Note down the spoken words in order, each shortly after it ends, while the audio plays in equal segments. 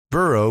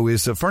Burl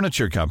is a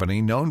furniture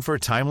company known for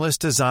timeless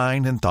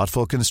design and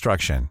thoughtful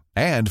construction,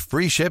 and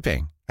free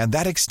shipping, and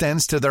that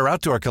extends to their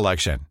outdoor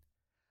collection.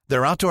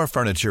 Their outdoor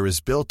furniture is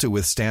built to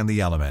withstand the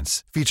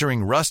elements,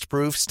 featuring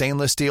rust-proof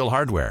stainless steel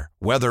hardware,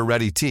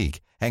 weather-ready teak,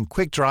 and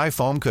quick-dry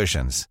foam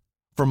cushions.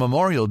 For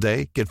Memorial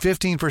Day, get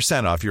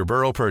 15% off your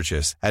Burrow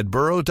purchase at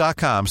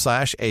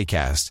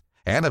burrow.com/ACAST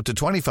and up to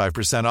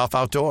 25% off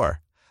outdoor.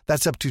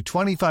 That's up to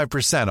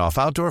 25% off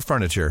outdoor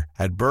furniture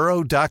at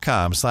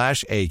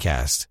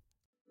burrow.com/ACAST.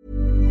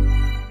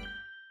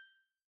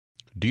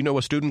 Do you know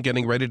a student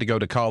getting ready to go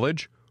to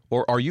college?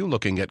 Or are you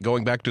looking at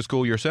going back to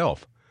school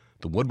yourself?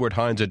 The Woodward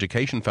Hines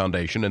Education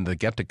Foundation and the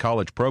Get to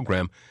College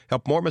program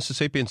help more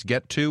Mississippians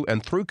get to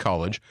and through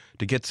college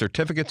to get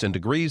certificates and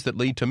degrees that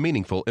lead to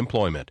meaningful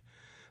employment.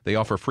 They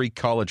offer free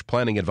college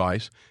planning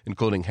advice,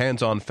 including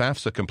hands-on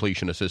FAFSA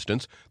completion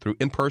assistance through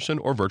in-person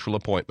or virtual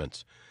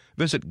appointments.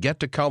 Visit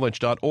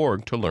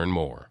gettocollege.org to learn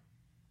more.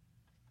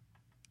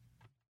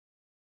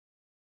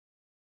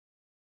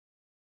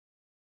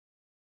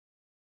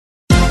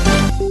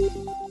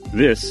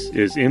 This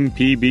is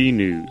MPB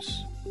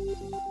News.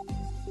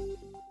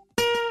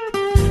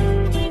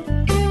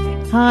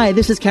 Hi,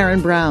 this is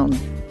Karen Brown.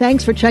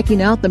 Thanks for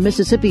checking out the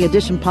Mississippi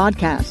Edition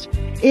podcast.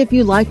 If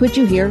you like what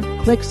you hear,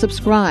 click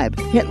subscribe,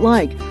 hit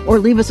like, or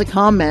leave us a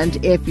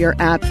comment if your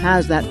app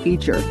has that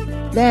feature.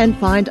 Then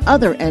find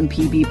other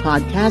MPB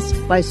podcasts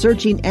by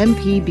searching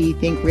MPB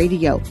Think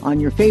Radio on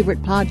your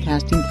favorite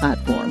podcasting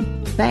platform.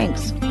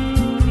 Thanks.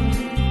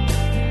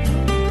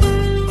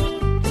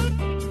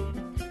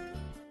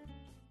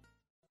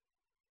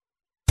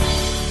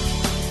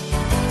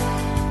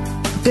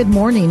 Good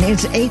morning.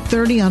 It's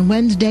 8:30 on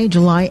Wednesday,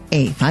 July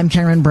 8th. I'm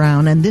Karen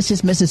Brown, and this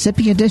is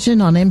Mississippi Edition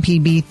on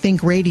MPB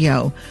Think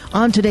Radio.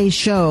 On today's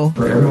show...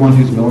 For everyone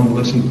who's willing to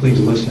listen, please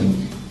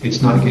listen.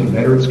 It's not getting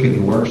better, it's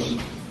getting worse,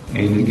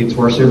 and it gets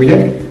worse every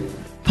day.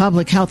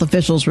 Public health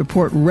officials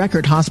report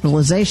record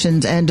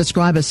hospitalizations and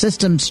describe a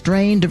system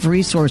strained of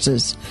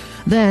resources.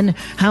 Then,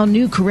 how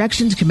new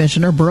Corrections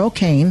Commissioner Burl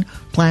Cain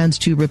plans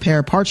to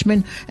repair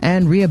parchment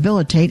and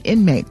rehabilitate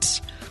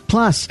inmates.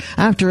 Plus,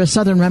 after a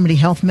Southern Remedy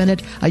Health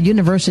Minute, a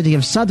University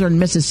of Southern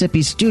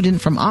Mississippi student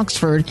from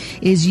Oxford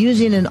is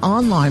using an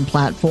online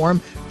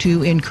platform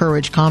to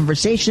encourage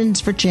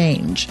conversations for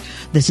change.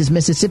 This is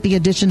Mississippi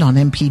Edition on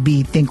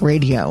MPB Think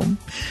Radio.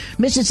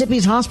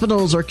 Mississippi's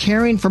hospitals are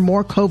caring for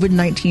more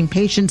COVID-19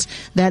 patients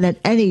than at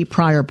any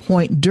prior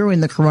point during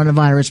the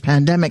coronavirus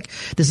pandemic.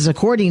 This is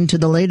according to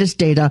the latest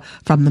data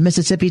from the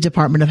Mississippi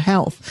Department of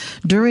Health.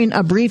 During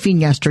a briefing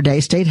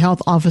yesterday, State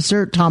Health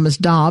Officer Thomas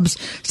Dobbs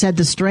said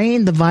the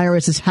strain the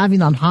virus is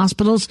having on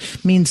hospitals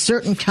means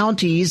certain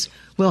counties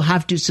will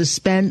have to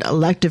suspend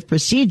elective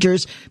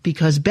procedures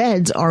because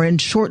beds are in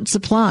short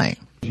supply.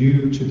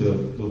 Due to the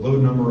low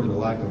number and the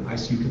lack of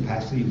ICU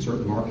capacity in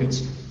certain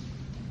markets,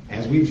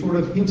 as we've sort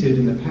of hinted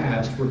in the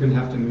past, we're going to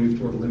have to move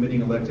toward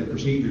limiting elective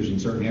procedures in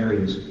certain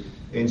areas.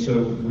 And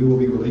so we will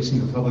be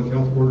releasing a public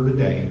health order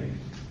today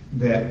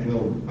that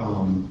will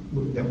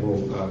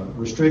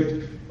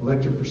restrict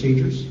elective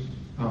procedures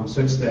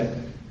such that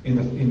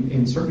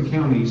in certain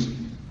counties,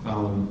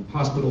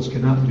 hospitals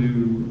cannot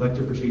do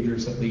elective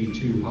procedures that lead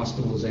to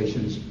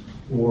hospitalizations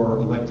or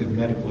elective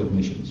medical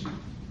admissions.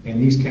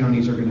 And these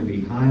counties are going to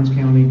be Hines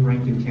County,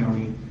 Rankin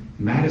County,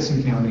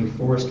 Madison County,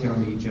 Forest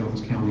County,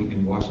 Jones County,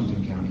 and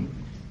Washington County.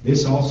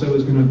 This also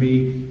is going to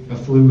be a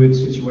fluid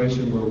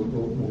situation where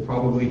we'll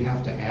probably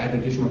have to add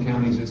additional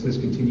counties as this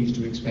continues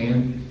to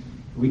expand.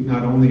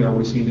 Not only are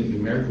we seeing it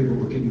numerically, but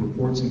we're getting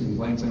reports and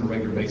complaints on a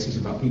regular basis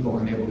about people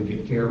unable to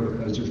get care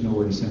because there's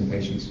nowhere to send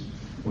patients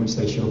once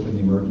they show up in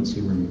the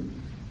emergency room.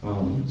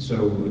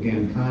 So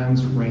again,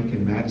 Hines,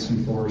 Rankin,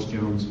 Madison, Forest,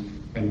 Jones,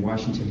 and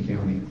Washington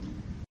County.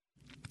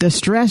 The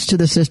stress to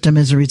the system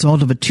is a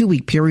result of a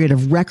 2-week period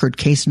of record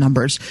case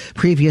numbers.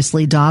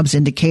 Previously, Dobbs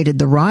indicated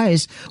the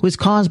rise was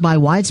caused by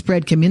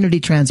widespread community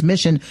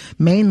transmission,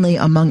 mainly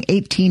among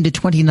 18 to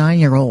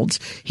 29-year-olds.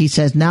 He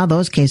says now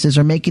those cases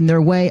are making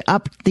their way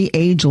up the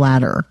age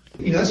ladder.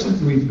 That's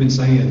something we've been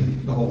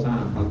saying the whole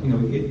time.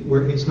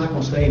 It's not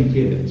going to stay in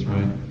kids,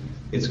 right?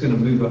 It's going to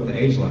move up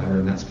the age ladder,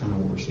 and that's kind of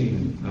what we're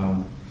seeing.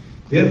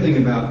 The other thing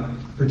about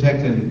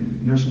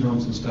protecting nursing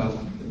homes and stuff,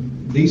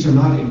 these are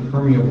not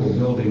impermeable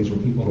buildings where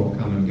people don't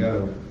come and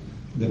go.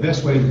 The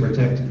best way to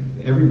protect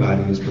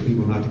everybody is for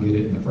people not to get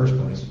it in the first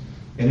place.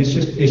 And it's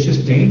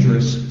just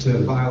dangerous to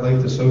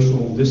violate the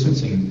social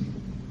distancing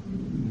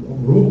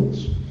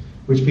rules,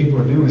 which people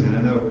are doing. And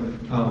I know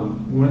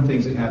one of the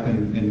things that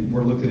happened, and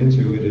we're looking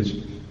into it,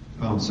 is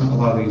a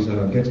lot of these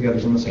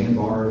get-togethers on the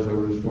sandbars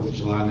over the 4th of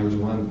July, and there was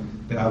one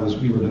that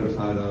we were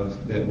notified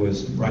of that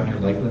was right near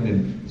Lakeland,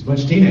 and it's a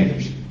bunch of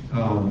teenagers.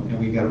 And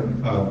we got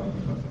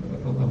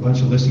a bunch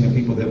of listing of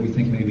people that we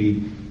think may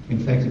be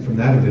infected from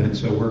that event,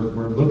 so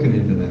we're looking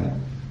into that.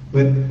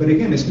 But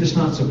again, it's just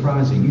not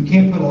surprising. You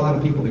can't put a lot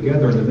of people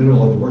together in the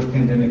middle of the worst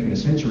pandemic in a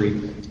century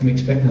and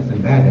expect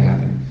nothing bad to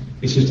happen.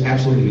 It's just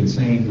absolutely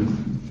insane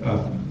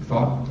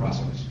thought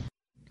process.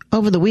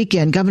 Over the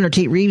weekend, Governor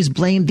Tate Reeves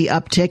blamed the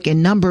uptick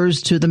in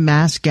numbers to the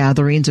mass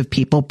gatherings of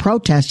people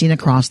protesting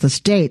across the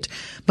state.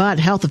 But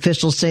health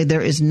officials say there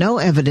is no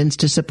evidence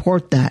to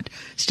support that.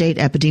 State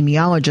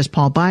epidemiologist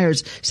Paul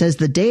Byers says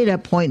the data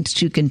points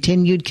to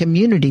continued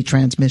community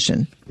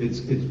transmission. It's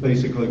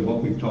basically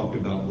what we've talked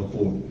about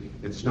before.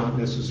 It's not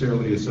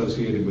necessarily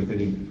associated with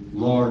any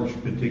large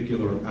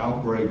particular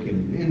outbreak in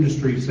an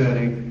industry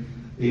setting.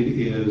 It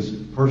is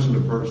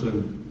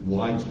person-to-person,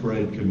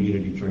 widespread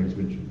community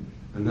transmission.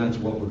 And that's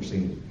what we're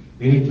seeing.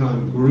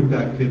 Anytime group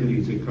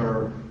activities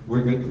occur,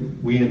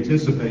 we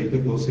anticipate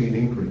that we'll see an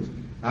increase.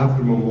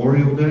 After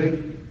Memorial Day,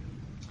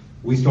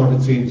 we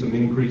started seeing some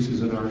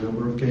increases in our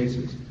number of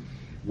cases.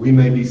 We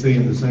may be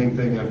seeing the same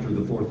thing after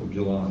the 4th of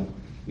July.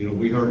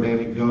 We heard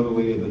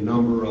anecdotally of a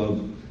number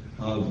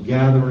of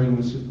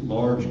gatherings,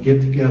 large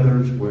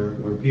get-togethers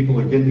where people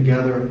are getting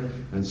together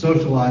and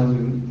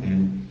socializing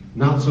and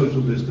not social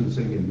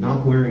distancing and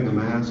not wearing a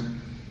mask.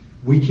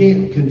 We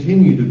can't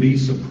continue to be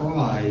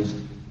surprised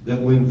that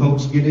when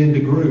folks get into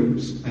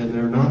groups and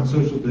they're not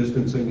social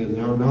distancing and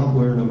they're not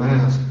wearing a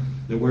mask,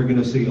 that we're going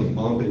to see a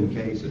bump in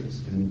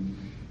cases. And,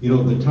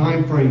 the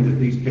time frame that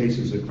these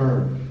cases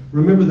occur,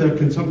 remember there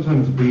can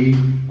sometimes be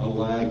a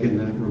lag in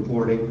that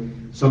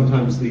reporting.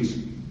 Sometimes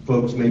these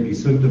folks may be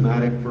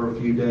symptomatic for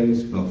a few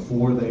days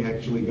before they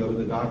actually go to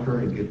the doctor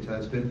and get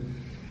tested.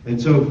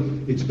 And so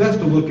it's best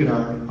to look at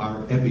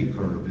our epi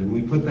curve, and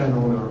we put that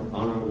on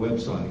our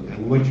website.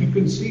 And what you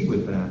can see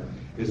with that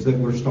is that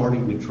we're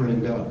starting to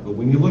trend up. But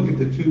when you look at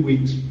the 2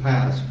 weeks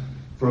past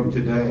from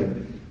today,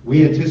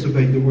 we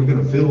anticipate that we're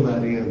going to fill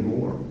that in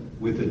more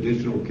with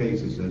additional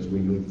cases as we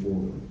move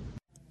forward.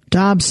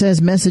 Dobbs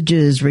says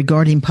messages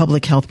regarding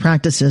public health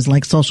practices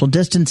like social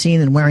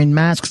distancing and wearing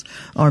masks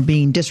are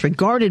being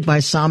disregarded by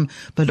some,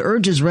 but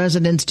urges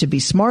residents to be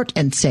smart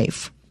and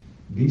safe.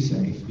 Be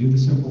safe. Do the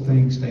simple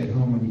things. Stay at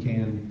home when you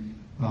can.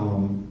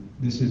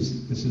 This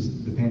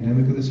is the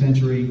pandemic of the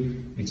century.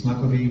 It's not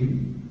going to be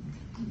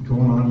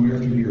going on year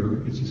after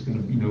year. It's just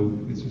going to,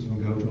 it's just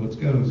going to go until it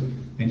goes.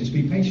 And just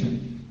be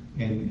patient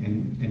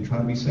and try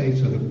to be safe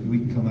so that we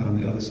can come out on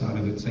the other side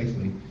of it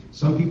safely.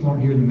 Some people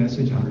aren't hearing the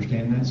message. I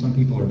understand that. Some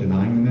people are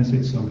denying the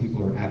message. Some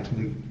people are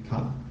actively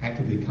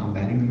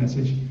combating the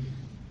message.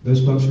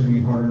 Those folks are going to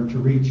be harder to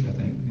reach, I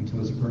think, until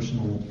there's a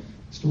personal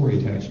story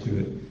attached to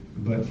it.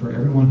 But for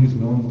everyone who's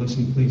willing to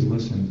listen, please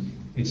listen.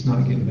 It's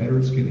not getting better,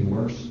 it's getting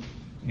worse,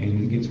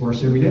 and it gets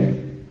worse every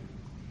day.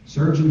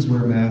 Surgeons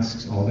wear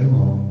masks all day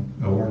long.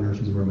 OR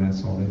nurses wear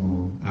masks all day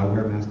long. I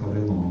wear a mask all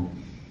day long.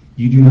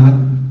 You do not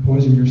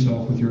poison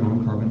yourself with your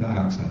own carbon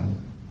dioxide.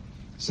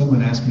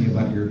 Someone asked me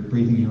about your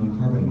breathing your own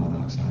carbon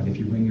monoxide. If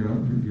you bring your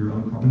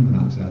own carbon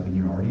monoxide, then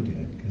you're already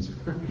dead, because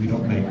we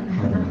don't make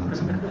carbon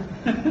monoxide.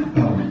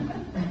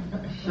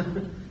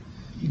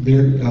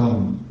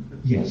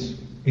 Yes,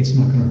 it's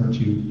not going to hurt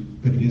you,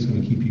 but it is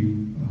going to keep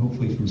you,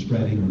 hopefully, from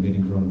spreading or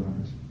getting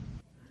coronavirus.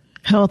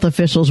 Health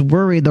officials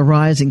worry the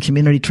rise in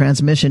community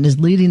transmission is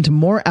leading to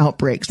more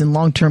outbreaks in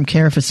long-term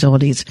care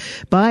facilities.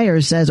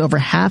 Byers says over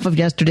half of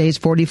yesterday's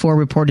 44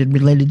 reported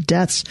related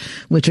deaths,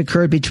 which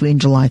occurred between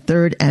July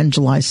 3rd and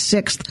July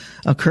 6th,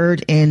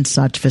 occurred in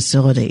such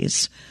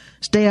facilities.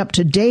 Stay up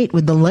to date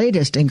with the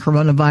latest in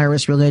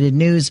coronavirus-related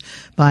news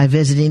by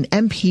visiting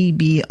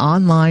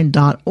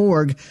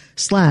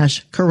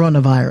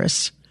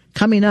mpbonline.org/coronavirus.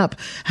 Coming up,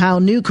 how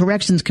new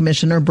Corrections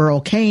Commissioner Burl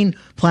Cain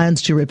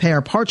plans to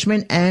repair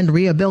parchment and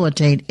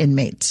rehabilitate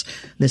inmates.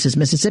 This is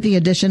Mississippi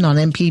Edition on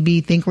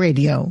MPB Think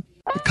Radio.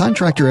 Did a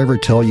contractor ever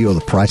tell you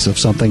the price of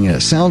something and it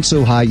sounds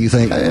so high you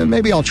think,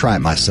 maybe I'll try it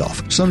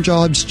myself? Some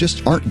jobs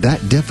just aren't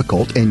that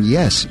difficult, and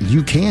yes,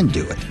 you can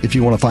do it. If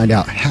you want to find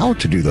out how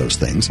to do those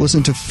things,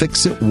 listen to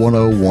Fix It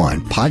 101,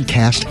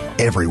 podcast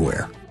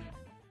everywhere.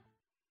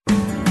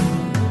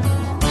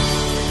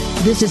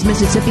 This is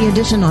Mississippi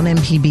Edition on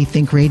MPB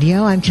Think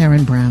Radio. I'm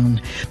Karen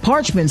Brown.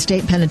 Parchment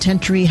State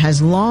Penitentiary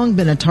has long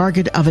been a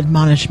target of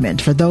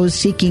admonishment for those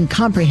seeking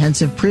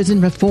comprehensive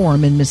prison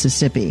reform in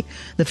Mississippi.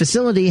 The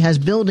facility has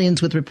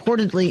buildings with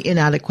reportedly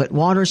inadequate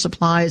water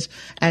supplies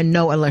and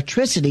no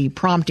electricity,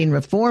 prompting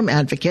reform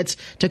advocates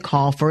to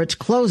call for its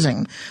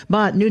closing.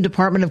 But new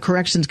Department of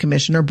Corrections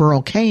Commissioner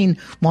Burl Cain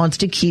wants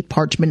to keep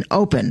Parchment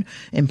open.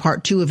 In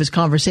part 2 of his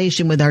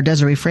conversation with our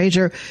Desiree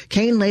Frazier,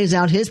 Cain lays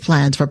out his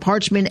plans for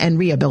Parchment and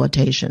rehabilitation.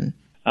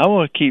 I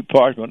want to keep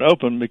Parchment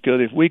open because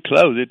if we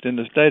close it, then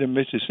the state of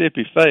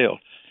Mississippi fails.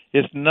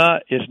 It's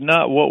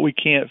not what we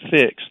can't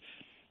fix.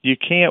 You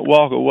can't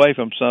walk away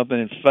from something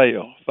and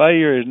fail.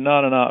 Failure is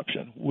not an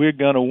option. We're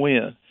going to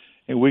win,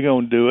 and we're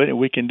going to do it, and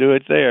we can do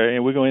it there,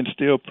 and we're going to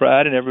instill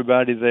pride in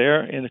everybody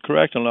there and the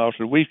correctional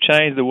officers. We've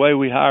changed the way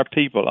we hire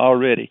people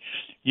already.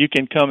 You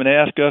can come and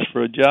ask us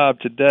for a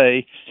job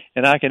today,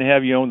 and I can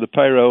have you on the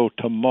payroll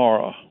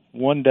tomorrow,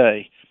 one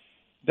day.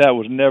 That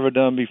was never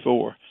done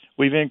before.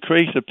 We've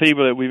increased the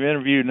people that we've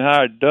interviewed and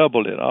hired,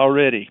 doubled it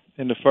already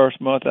in the first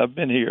month I've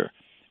been here.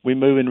 We're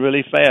moving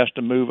really fast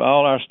to move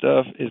all our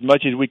stuff as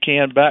much as we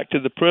can back to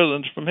the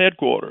prisons from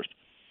headquarters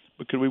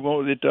because we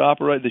want it to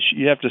operate.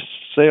 You have to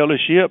sail the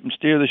ship and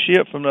steer the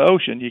ship from the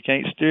ocean. You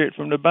can't steer it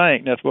from the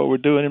bank. That's what we're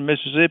doing in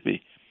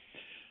Mississippi.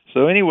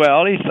 So anyway,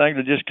 all these things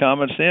are just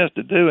common sense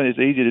to do, and it's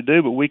easy to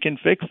do, but we can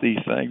fix these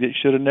things. It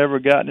should have never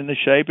gotten in the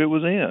shape it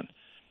was in.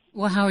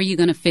 Well, how are you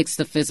going to fix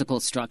the physical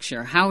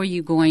structure? How are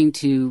you going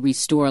to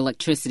restore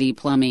electricity,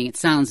 plumbing? It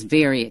sounds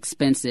very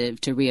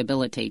expensive to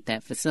rehabilitate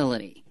that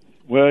facility.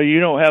 Well, you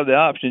don't have the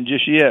option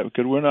just yet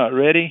because we're not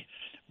ready,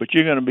 but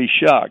you're going to be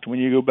shocked when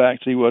you go back and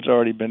see what's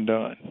already been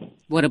done.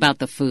 What about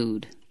the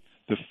food?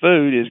 The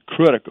food is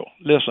critical.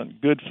 Listen,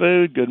 good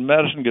food, good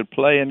medicine, good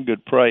playing,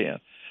 good praying.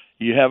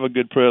 You have a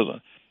good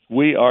prison.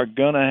 We are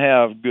going to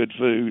have good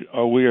food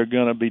or we are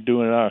going to be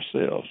doing it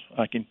ourselves,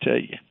 I can tell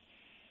you.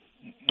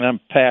 I'm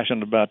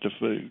passionate about the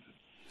food.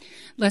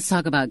 Let's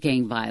talk about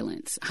gang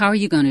violence. How are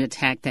you going to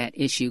attack that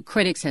issue?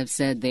 Critics have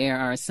said there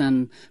are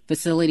some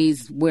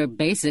facilities where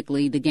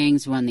basically the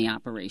gangs run the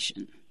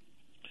operation.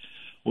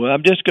 Well,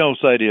 I'm just going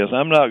to say this.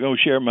 I'm not going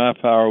to share my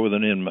power with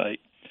an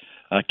inmate.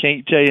 I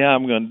can't tell you how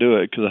I'm going to do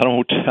it because I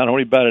don't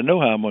anybody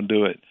know how I'm going to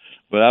do it.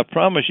 But I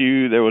promise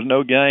you there was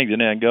no gangs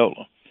in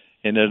Angola.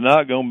 And there's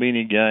not going to be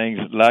any gangs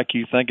like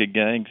you think of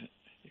gangs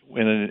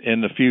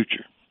in the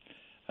future.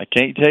 I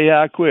can't tell you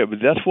how I quit, but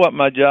that's what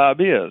my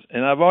job is.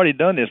 And I've already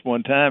done this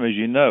one time, as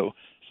you know,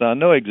 so I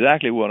know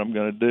exactly what I'm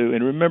going to do.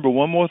 And remember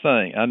one more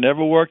thing. I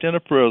never worked in a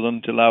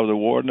prison until I was a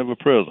warden of a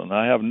prison.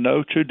 I have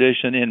no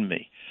tradition in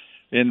me.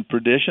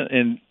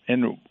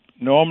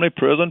 Normally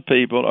prison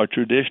people are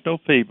traditional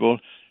people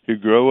who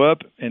grow up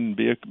and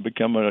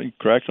become a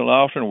correctional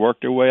officer and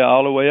work their way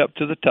all the way up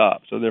to the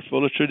top. So they're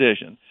full of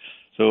tradition.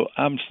 So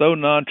I'm so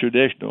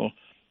non-traditional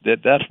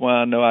that's why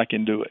I know I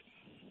can do it.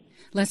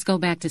 Let's go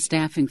back to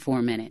staffing for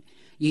a minute.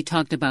 You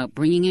talked about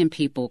bringing in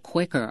people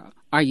quicker.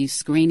 Are you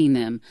screening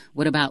them?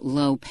 What about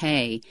low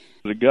pay?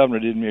 The governor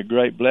did me a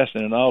great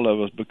blessing in all of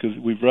us because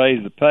we've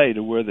raised the pay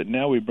to where that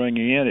now we bring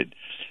you in at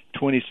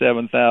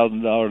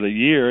 $27,000 a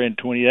year and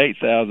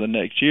 $28,000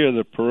 next year.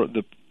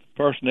 The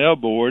personnel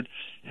board,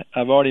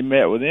 I've already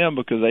met with them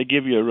because they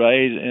give you a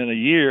raise in a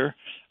year.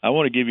 I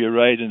want to give you a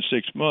raise in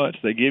 6 months.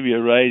 They give you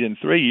a raise in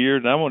 3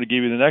 years, and I want to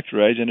give you the next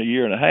raise in a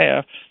year and a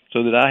half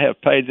so that I have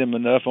paid them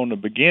enough on the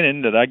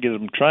beginning that I get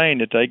them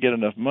trained that they get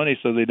enough money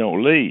so they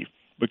don't leave.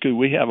 Because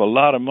we have a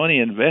lot of money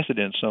invested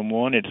in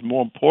someone, it's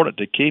more important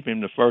to keep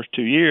him the first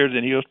 2 years,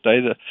 and he'll stay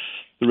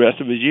the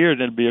rest of his years,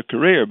 and it'll be a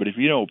career. But if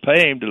you don't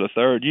pay him till the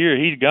third year,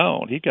 he's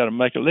gone. He's got to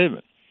make a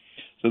living.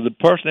 So the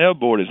personnel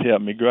board has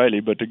helped me greatly,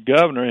 but the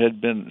governor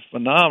had been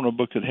phenomenal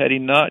because had he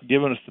not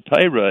given us the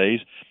pay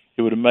raise,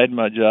 it would have made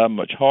my job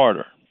much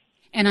harder.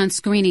 And on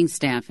screening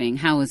staffing,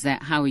 how is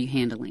that? How are you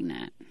handling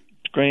that?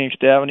 Screening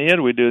staffing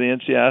in, we do the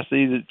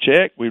NCIC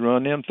check, we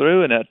run them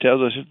through, and that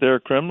tells us if they're a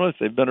criminal, if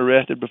they've been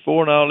arrested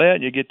before and all that,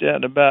 and you get that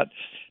in about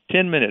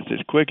 10 minutes. As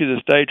quick as a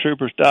state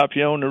trooper stops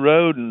you on the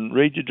road and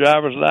reads your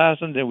driver's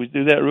license, and we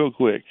do that real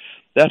quick.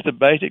 That's the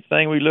basic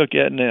thing we look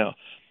at now.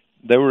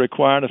 They were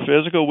requiring a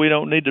physical. We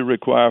don't need to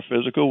require a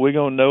physical. We're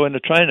going to know in the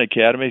training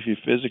academy if you're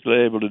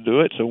physically able to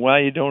do it, so why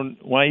you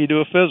do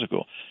a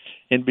physical?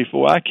 And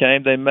before I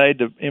came, they made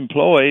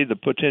the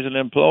potential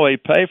employee,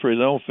 pay for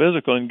his own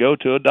physical and go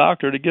to a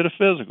doctor to get a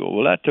physical.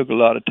 Well, that took a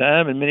lot of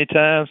time, and many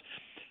times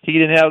he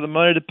didn't have the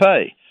money to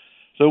pay.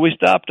 So we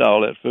stopped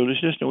all that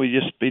foolishness, and we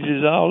just speeded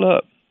it all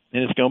up,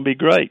 and it's going to be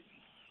great.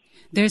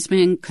 There's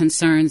been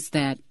concerns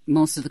that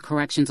most of the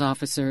corrections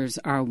officers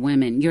are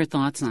women. Your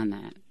thoughts on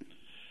that?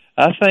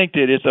 I think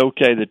that it's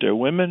okay that they're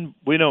women.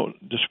 We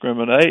don't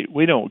discriminate.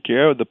 We don't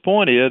care. The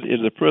point is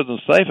the prison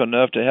safe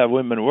enough to have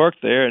women work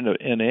there? And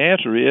the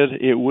answer is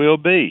it will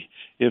be.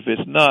 If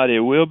it's not, it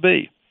will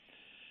be.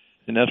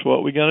 And that's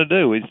what we're going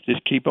to do. We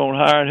just keep on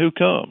hiring who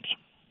comes.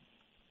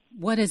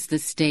 What is the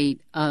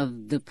state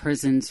of the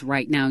prisons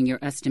right now in your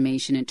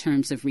estimation in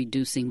terms of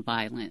reducing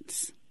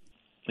violence?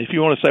 If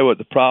you want to say what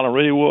the problem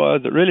really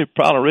was,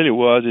 problem really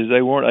was is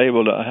they weren't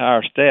able to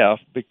hire staff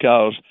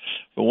because,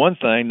 for one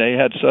thing, they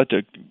had such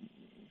a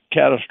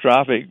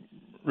catastrophic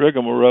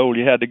rigmarole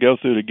you had to go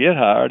through to get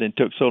hired and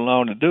took so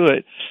long to do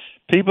it.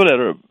 People that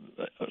are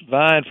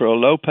vying for a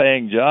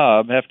low-paying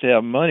job have to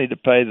have money to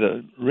pay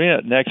the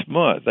rent next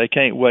month. They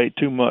can't wait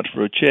 2 months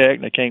for a check.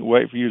 And they can't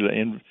wait for you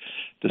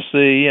to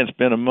see and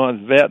spend a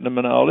month vetting them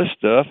and all this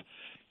stuff.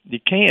 You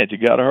can't. You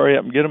got to hurry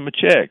up and get them a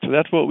check. So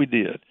that's what we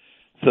did.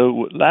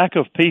 So lack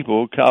of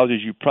people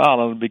causes you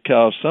problems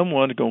because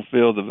someone's going to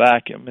fill the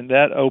vacuum, and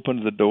that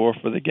opens the door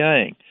for the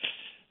gang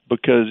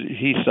because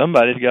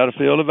somebody's got to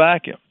fill the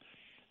vacuum.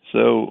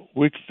 So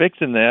we're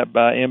fixing that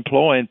by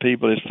employing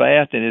people as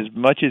fast and as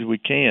much as we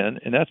can,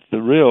 and that's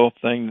the real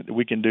thing that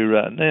we can do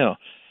right now.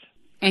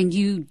 And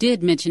you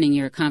did mention in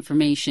your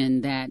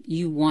confirmation that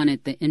you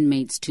wanted the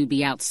inmates to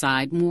be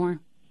outside more?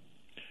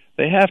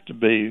 They have to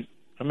be.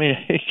 I mean,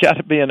 you got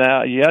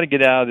to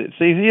get out of it.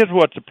 See, here's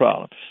what's the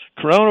problem.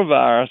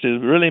 Coronavirus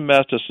has really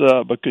messed us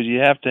up because you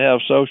have to have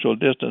social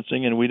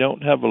distancing, and we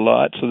don't have a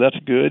lot, so that's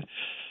good.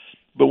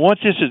 But once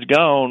this is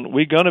gone,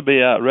 we're going to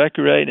be out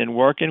recreating and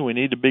working. We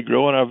need to be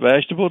growing our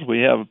vegetables. We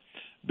have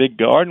big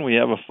garden. We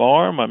have a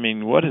farm. I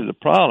mean, what is the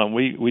problem?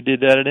 We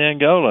did that at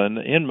Angola, and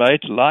the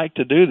inmates like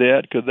to do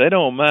that because they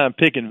don't mind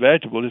picking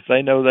vegetables if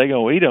they know they're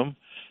going to eat them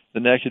the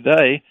next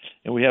day.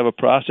 And we have a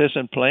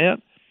processing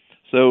plant.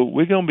 So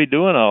we're going to be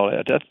doing all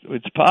that.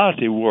 It's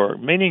positive work,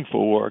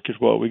 meaningful work is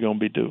what we're going to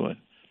be doing.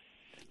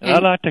 And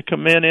I'd like to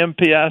commend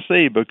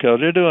MPIC because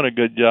they're doing a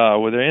good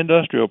job with their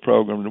industrial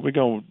program. We're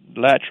going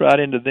to latch right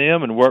into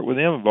them and work with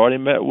them. I've already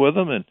met with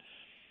them, and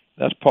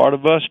that's part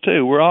of us,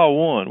 too. We're all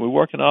one. We're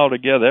working all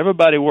together.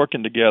 Everybody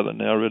working together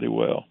now really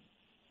well.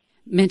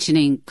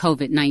 Mentioning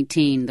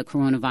COVID-19, the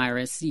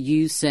coronavirus,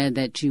 you said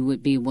that you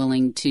would be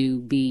willing to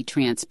be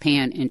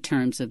transparent in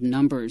terms of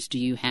numbers. Do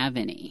you have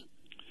any?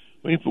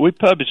 We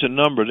publish the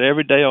numbers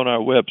every day on our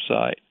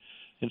website.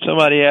 And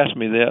somebody asked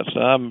me that, so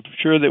I'm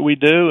sure that we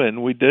do, and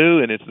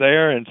it's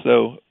there. And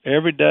so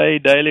every day,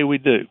 daily, we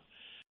do.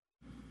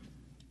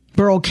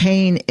 Burl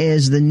Cain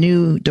is the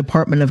new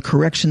Department of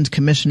Corrections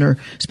Commissioner,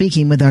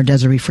 speaking with our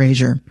Desiree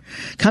Frazier.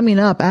 Coming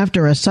up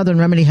after a Southern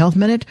Remedy Health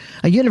Minute,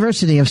 a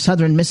University of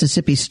Southern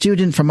Mississippi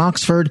student from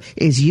Oxford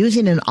is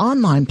using an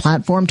online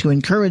platform to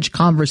encourage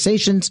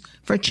conversations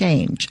for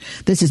change.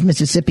 This is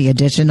Mississippi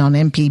Edition on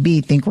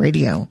MPB Think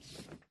Radio.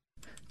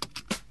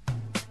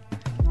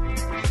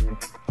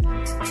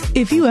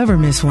 If you ever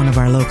miss one of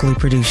our locally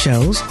produced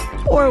shows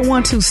or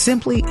want to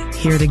simply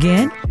hear it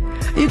again,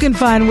 you can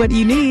find what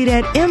you need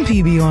at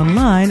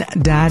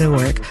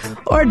mpbonline.org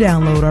or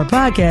download our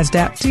podcast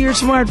app to your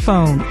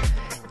smartphone.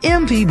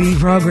 MPB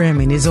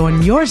programming is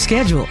on your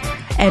schedule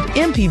at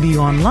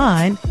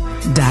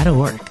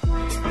mpbonline.org.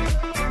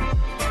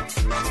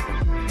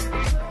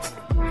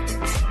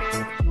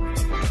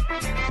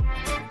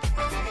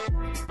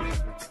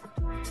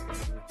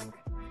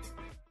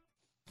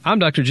 I'm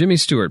Dr. Jimmy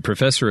Stewart,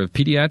 Professor of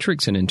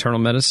Pediatrics and Internal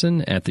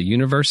Medicine at the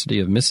University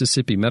of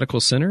Mississippi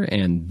Medical Center,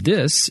 and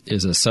this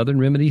is a Southern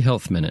Remedy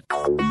Health Minute.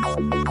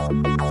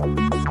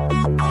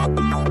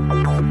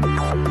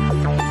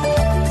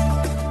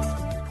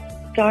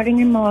 Starting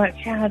in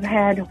March, I've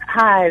had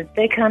hives.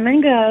 They come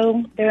and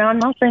go. They're on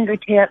my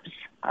fingertips.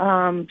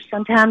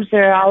 Sometimes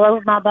they're all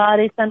over my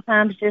body,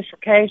 sometimes just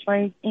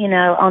occasionally,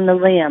 on the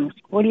limbs.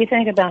 What do you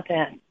think about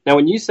that? Now,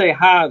 when you say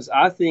hives,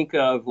 I think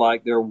of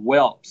like they're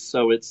whelps,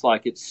 so it's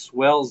like it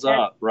swells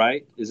up,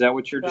 right? Is that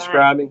what you're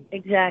describing?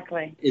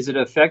 Exactly. Is it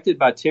affected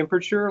by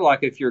temperature? Like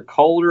if you're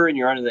colder and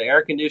you're under the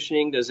air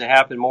conditioning, does it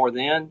happen more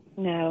then?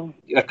 No.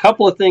 A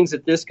couple of things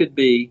that this could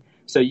be.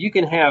 So you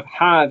can have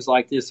hives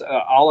like this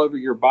all over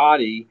your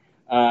body.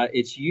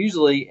 It's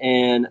usually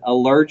an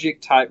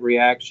allergic type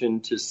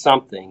reaction to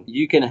something.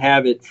 You can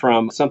have it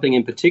from something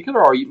in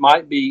particular, or it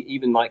might be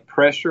even like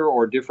pressure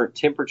or different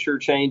temperature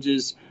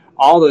changes.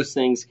 All those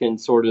things can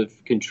sort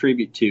of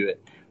contribute to it.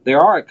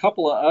 There are a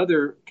couple of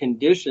other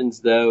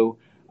conditions, though,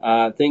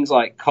 things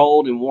like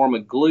cold and warm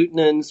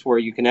agglutinins, where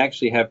you can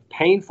actually have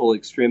painful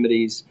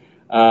extremities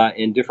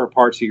in different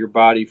parts of your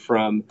body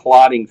from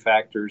clotting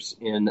factors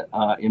in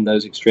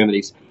those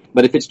extremities.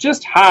 But if it's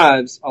just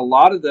hives, a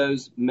lot of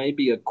those may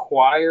be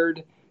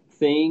acquired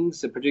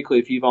things,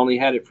 particularly if you've only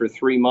had it for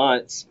 3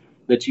 months,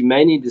 that you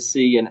may need to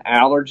see an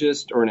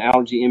allergist or an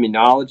allergy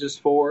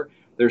immunologist for.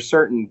 There's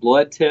certain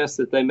blood tests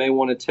that they may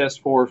want to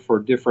test for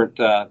different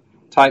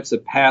types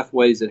of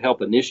pathways that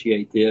help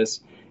initiate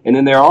this. And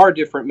then there are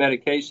different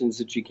medications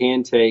that you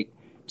can take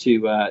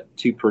to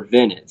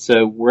prevent it.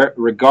 So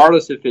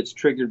regardless if it's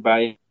triggered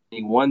by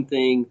any one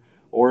thing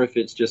or if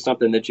it's just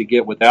something that you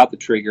get without the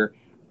trigger,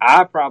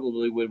 I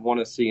probably would want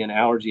to see an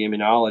allergy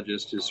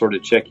immunologist to sort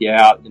of check you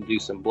out and do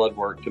some blood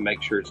work to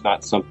make sure it's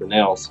not something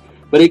else.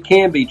 But it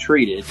can be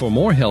treated. For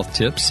more health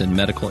tips and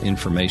medical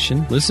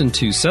information, listen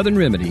to Southern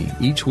Remedy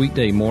each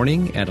weekday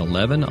morning at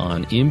 11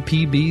 on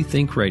MPB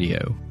Think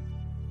Radio.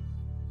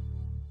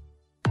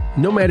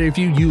 No matter if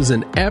you use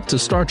an app to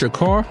start your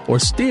car or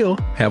still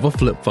have a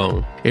flip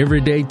phone,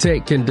 Everyday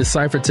Tech can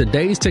decipher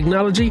today's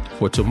technology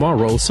for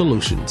tomorrow's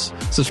solutions.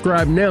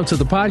 Subscribe now to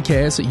the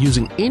podcast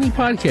using any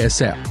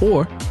podcast app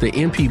or the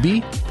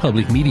MPB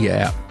Public Media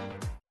app.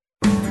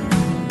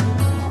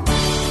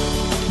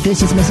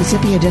 This is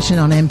Mississippi Edition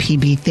on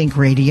MPB Think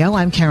Radio.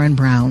 I'm Karen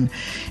Brown.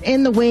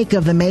 In the wake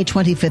of the May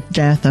 25th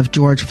death of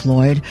George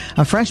Floyd,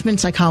 a freshman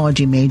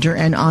psychology major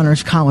and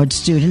honors college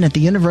student at the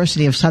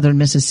University of Southern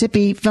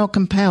Mississippi felt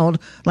compelled,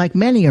 like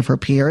many of her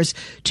peers,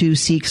 to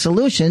seek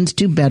solutions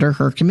to better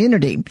her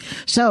community.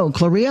 So,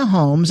 Claria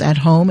Holmes at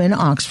home in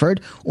Oxford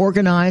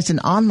organized an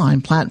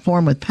online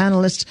platform with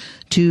panelists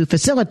to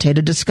facilitate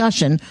a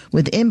discussion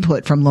with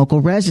input from local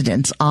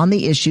residents on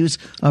the issues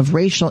of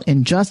racial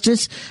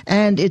injustice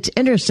and its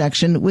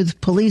intersection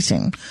with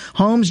policing.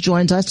 Holmes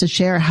joins us to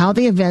share how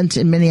the events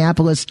in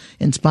Minneapolis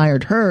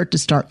inspired her to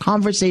start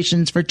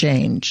conversations for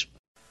change.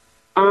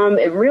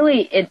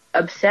 It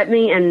upset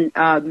me,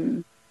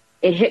 and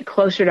it hit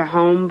closer to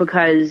home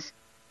because,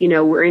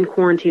 we're in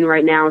quarantine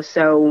right now,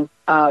 so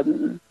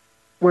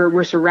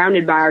we're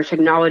surrounded by our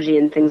technology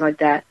and things like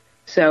that.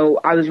 So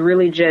I was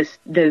really just,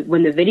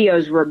 when the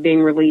videos were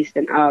being released,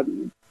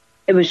 and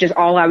it was just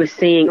all I was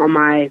seeing on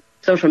my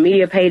social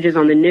media pages,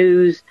 on the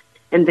news,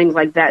 and things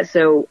like that.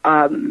 So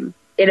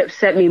it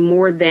upset me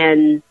more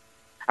than,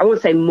 I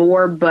won't say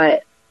more,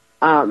 but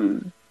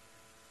I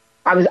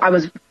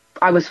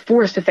was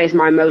forced to face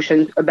my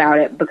emotions about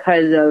it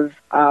because of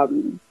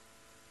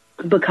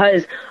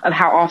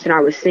how often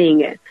I was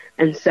seeing it.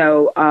 And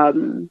so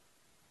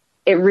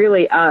it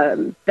really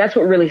that's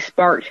what really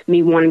sparked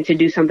me wanting to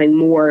do something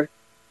more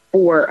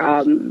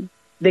for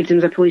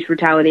victims of police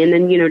brutality, and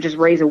then, just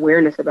raise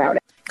awareness about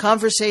it.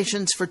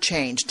 Conversations for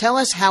Change. Tell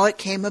us how it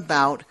came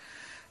about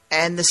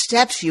and the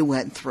steps you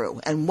went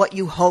through and what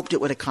you hoped it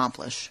would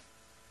accomplish.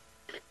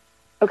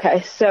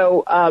 Okay,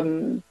 so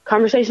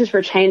Conversations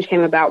for Change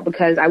came about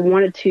because I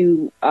wanted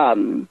to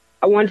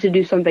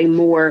do something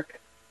more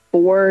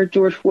for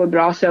George Floyd,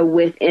 but also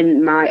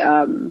within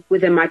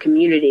my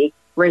community,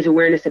 raise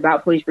awareness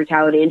about police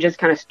brutality and just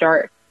kind of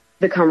start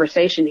the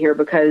conversation here,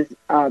 because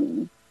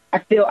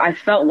I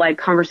felt like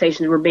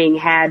conversations were being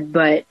had,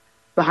 but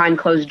behind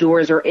closed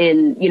doors or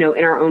in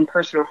our own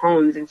personal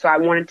homes. And so I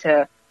wanted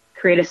to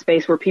create a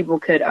space where people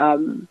could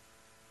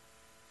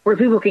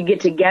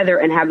get together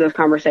and have those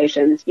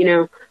conversations,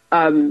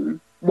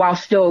 while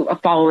still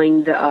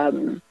following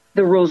the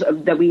rules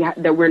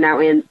that we're now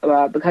in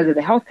because of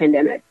the health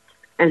pandemic.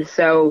 And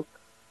so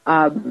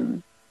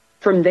from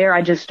there,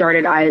 I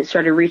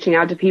started reaching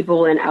out to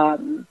people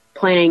and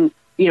planning,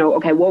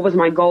 okay, what was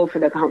my goal for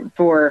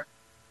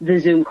the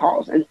Zoom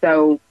calls? And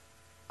so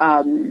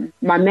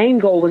my main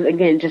goal was,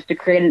 again, just to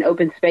create an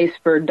open space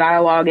for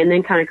dialogue and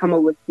then kind of come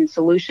up with some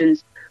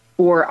solutions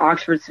for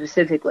Oxford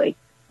specifically.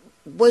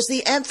 Was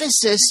the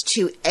emphasis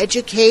to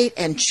educate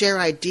and share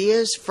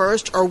ideas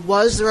first, or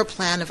was there a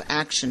plan of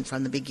action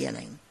from the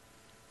beginning?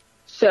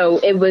 So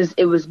it was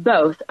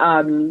both.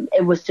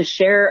 It was to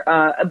share,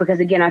 because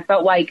again, I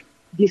felt like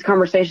these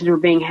conversations were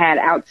being had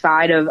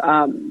outside of,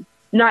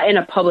 not in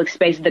a public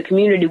space. The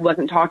community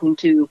wasn't talking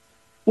to,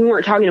 we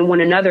weren't talking to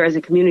one another as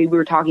a community. We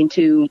were talking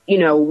to,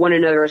 one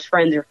another as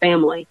friends or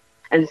family.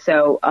 And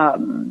so,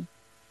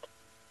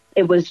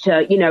 it was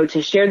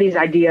to share these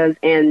ideas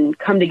and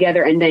come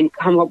together and then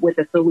come up with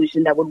a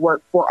solution that would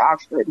work for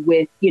Oxford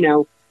with,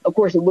 of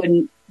course it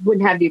wouldn't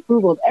have the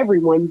approval of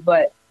everyone,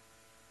 but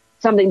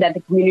something that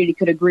the community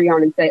could agree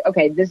on and say,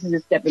 okay, this is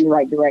a step in the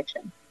right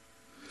direction.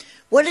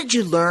 What did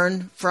you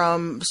learn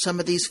from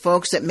some of these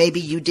folks that maybe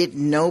you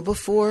didn't know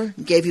before,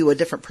 gave you a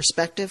different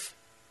perspective?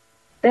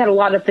 They had a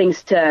lot of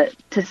things to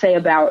say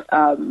about,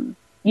 how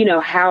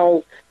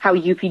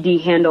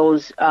UPD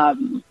handles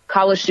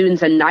college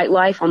students and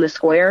nightlife on the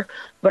square,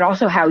 but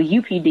also how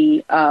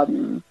UPD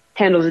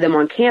handles them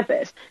on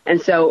campus.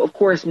 And so, of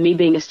course, me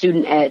being a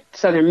student at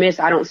Southern Miss,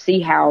 I don't see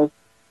how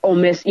Ole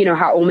Miss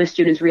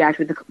students react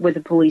with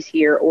the police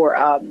here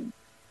or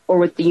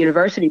with the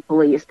university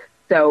police.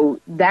 So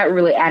that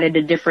really added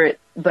a different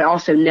but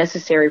also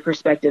necessary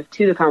perspective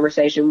to the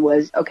conversation.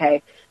 Was,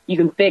 okay, you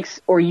can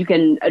fix or you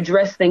can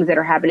address things that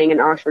are happening in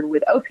Oxford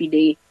with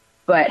OPD,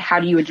 but how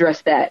do you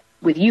address that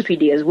with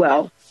UPD as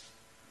well?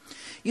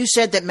 You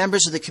said that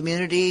members of the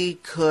community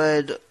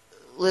could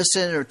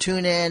listen or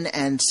tune in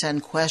and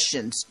send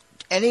questions.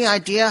 Any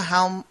idea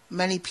how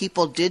many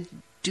people did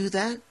do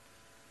that?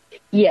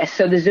 Yes,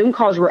 so the Zoom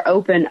calls were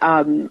open.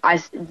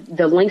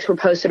 The links were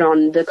posted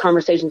on the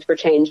Conversations for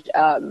Change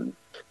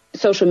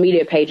social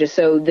media pages,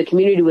 so the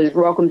community was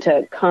welcome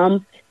to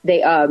come.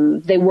 They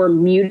were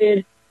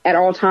muted at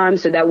all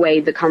times, so that way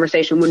the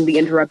conversation wouldn't be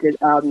interrupted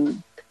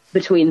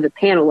between the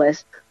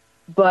panelists.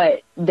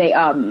 But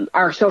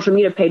our social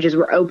media pages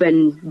were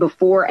open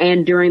before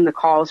and during the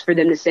calls for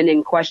them to send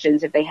in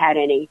questions if they had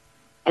any.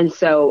 And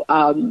so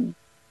I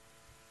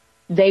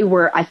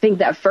think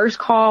that first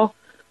call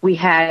we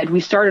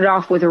started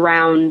off with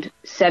around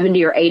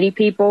 70 or 80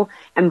 people,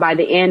 and by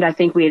the end I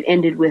think we had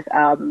ended with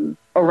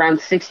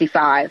around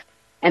 65.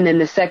 And then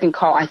the second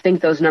call, I think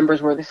those numbers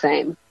were the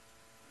same.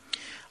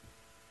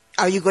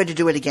 Are you going to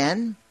do it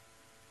again?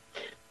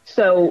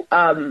 So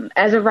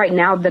as of right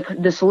now,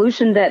 the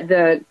solution that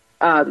the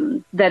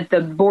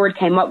board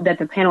came up, that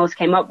the panelists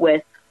came up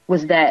with,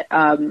 was that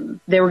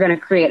they were going to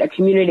create a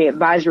community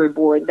advisory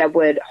board that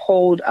would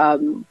hold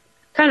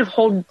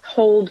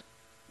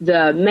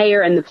the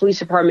mayor and the police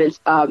departments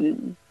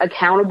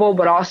accountable,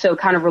 but also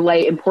kind of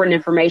relay important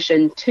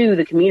information to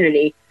the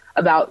community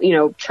about,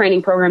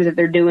 training programs that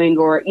they're doing,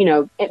 or,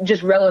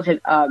 just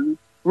relevant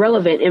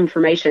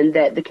information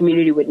that the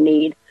community would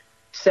need.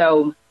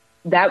 So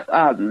that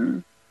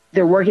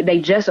they're working. They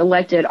just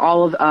elected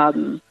all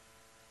of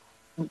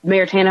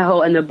Mayor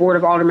Tannehill and the Board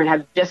of Aldermen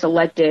have just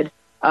elected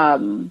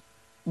the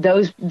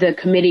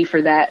committee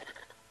for that.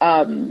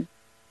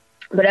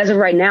 But as of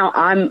right now,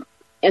 I'm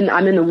in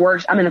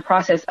the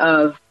process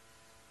of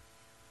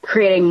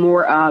creating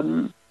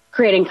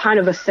kind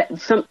of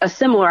a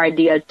similar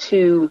idea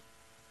to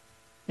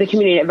the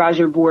community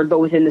advisory board, but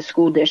within the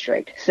school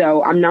district.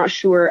 So I'm not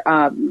sure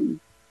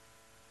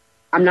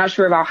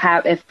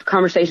if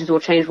Conversations will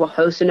Change will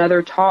host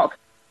another talk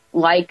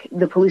like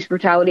the police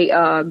brutality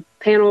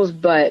panels,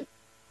 but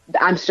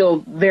I'm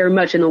still very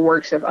much in the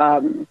works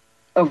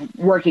of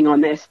working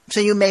on this.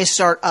 So you may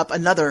start up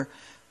another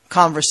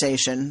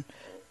conversation.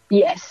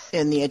 Yes.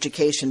 In the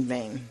education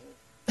vein.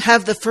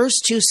 Have the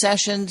first 2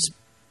 sessions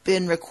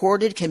been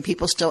recorded? Can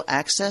people still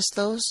access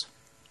those?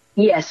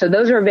 Yeah, so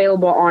those are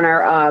available on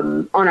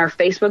our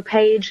Facebook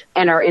page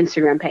and our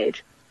Instagram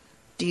page.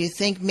 Do you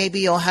think maybe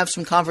you'll have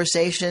some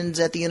conversations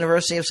at the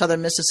University of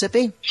Southern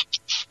Mississippi?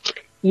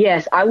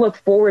 Yes, I look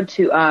forward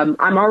to. I'm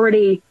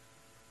already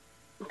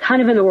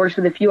kind of in the works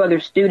with a few other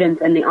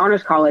students in the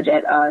Honors College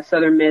at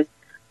Southern Miss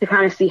to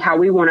kind of see how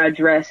we want to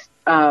address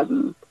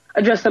some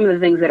of the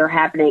things that are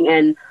happening.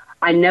 And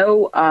I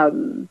know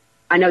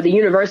the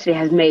university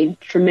has made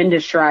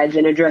tremendous strides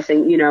in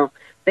addressing,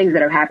 things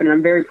that have happened.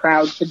 I'm very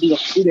proud to be a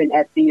student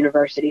at the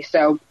university.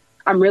 So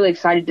I'm really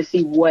excited to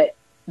see what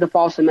the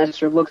fall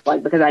semester looks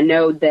like, because I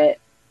know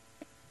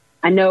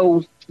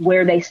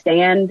where they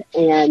stand,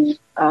 and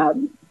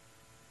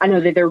I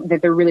know that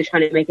they're really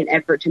trying to make an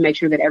effort to make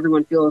sure that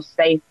everyone feels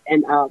safe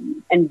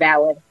and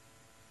valid.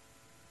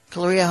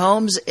 Gloria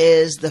Holmes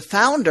is the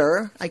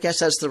founder, I guess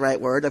that's the right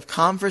word, of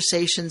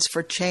Conversations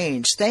for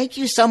Change. Thank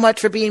you so much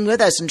for being with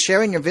us and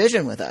sharing your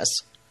vision with us.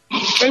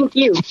 Thank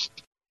you.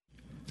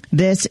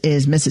 This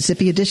has been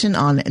Mississippi Edition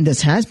on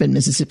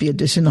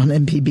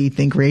MPB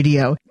Think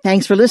Radio.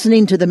 Thanks for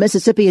listening to the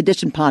Mississippi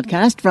Edition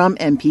podcast from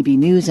MPB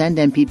News and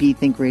MPB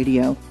Think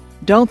Radio.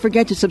 Don't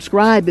forget to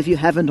subscribe if you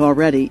haven't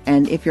already,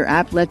 and if your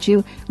app lets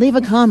you, leave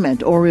a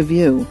comment or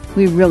review.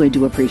 We really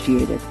do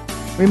appreciate it.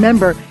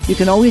 Remember, you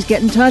can always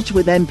get in touch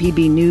with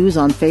MPB News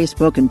on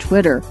Facebook and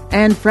Twitter,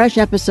 and fresh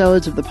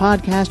episodes of the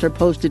podcast are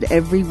posted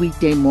every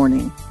weekday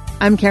morning.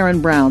 I'm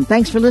Karen Brown.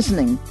 Thanks for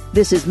listening.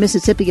 This is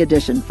Mississippi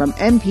Edition from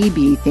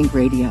MPB Think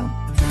Radio.